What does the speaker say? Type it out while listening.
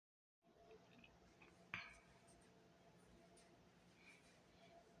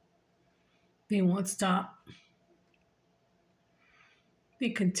They won't stop. They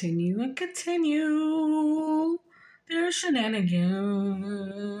continue and continue their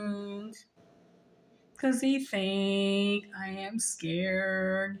shenanigans. Because they think I am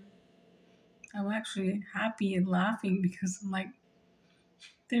scared. I'm actually happy and laughing because I'm like,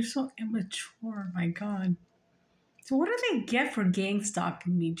 they're so immature, my God. So what do they get for gang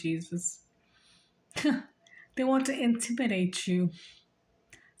stalking me, Jesus? They want to intimidate you.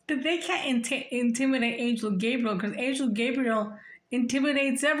 But they can't intimidate Angel Gabriel because Angel Gabriel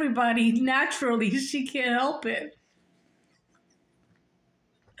intimidates everybody naturally. She can't help it.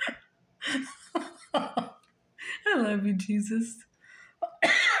 I love you, Jesus.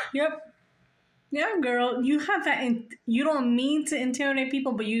 Yep. Yeah, girl. You have that. You don't mean to intimidate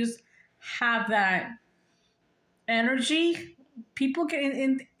people, but you just have that energy. People get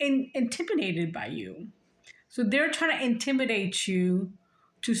intimidated by you. So they're trying to intimidate you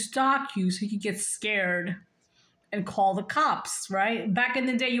to stalk you so you get scared and call the cops, right? Back in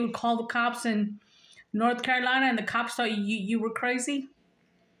the day, you would call the cops in North Carolina and the cops thought you were crazy.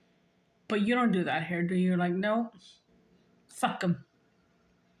 But you don't do that here, do you? You're like, no, fuck them.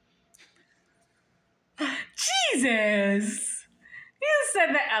 Jesus! You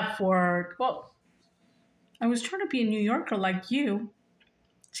said the F word. Well, I was trying to be a New Yorker like you.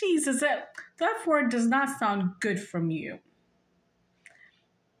 Jesus, that F word does not sound good from you.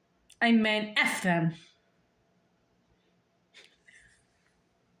 I meant F them.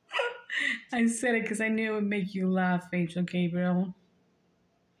 I said it because I knew it would make you laugh, Angel Gabriel.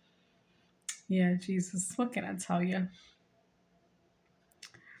 Yeah, Jesus, what can I tell you?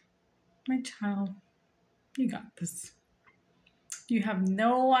 My child, you got this. You have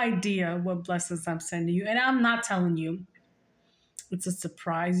no idea what blessings I'm sending you, and I'm not telling you. It's a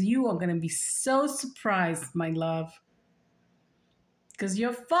surprise. You are going to be so surprised, my love. Because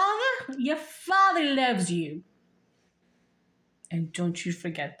your father loves you. And don't you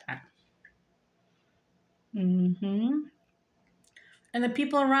forget that. Mm-hmm. And the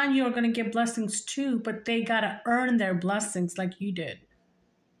people around you are going to get blessings too, but they got to earn their blessings like you did.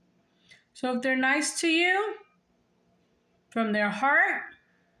 So if they're nice to you from their heart,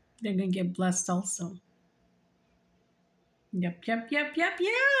 they're going to get blessed also. Yep. Get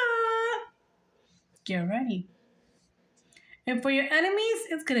ready. And for your enemies,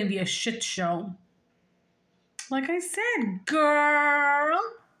 it's going to be a shit show. Like I said, girl,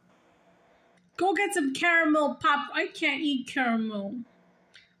 go get some caramel pop. I can't eat caramel.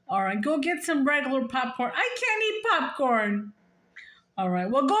 All right, go get some regular popcorn. I can't eat popcorn. All right,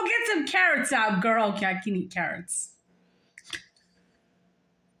 well, go get some carrots out, girl. Okay, I can eat carrots.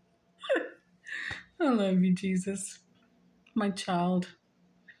 I love you, Jesus. My child.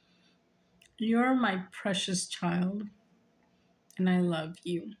 You're my precious child. And I love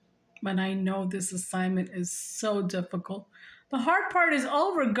you. But I know this assignment is so difficult. The hard part is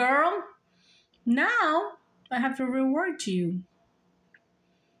over, girl. Now I have to reward you.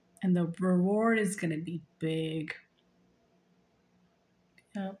 And the reward is going to be big.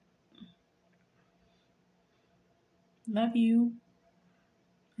 Yep. Love you.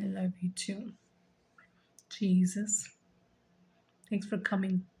 I love you too. Jesus. Thanks for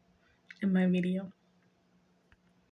coming in my video.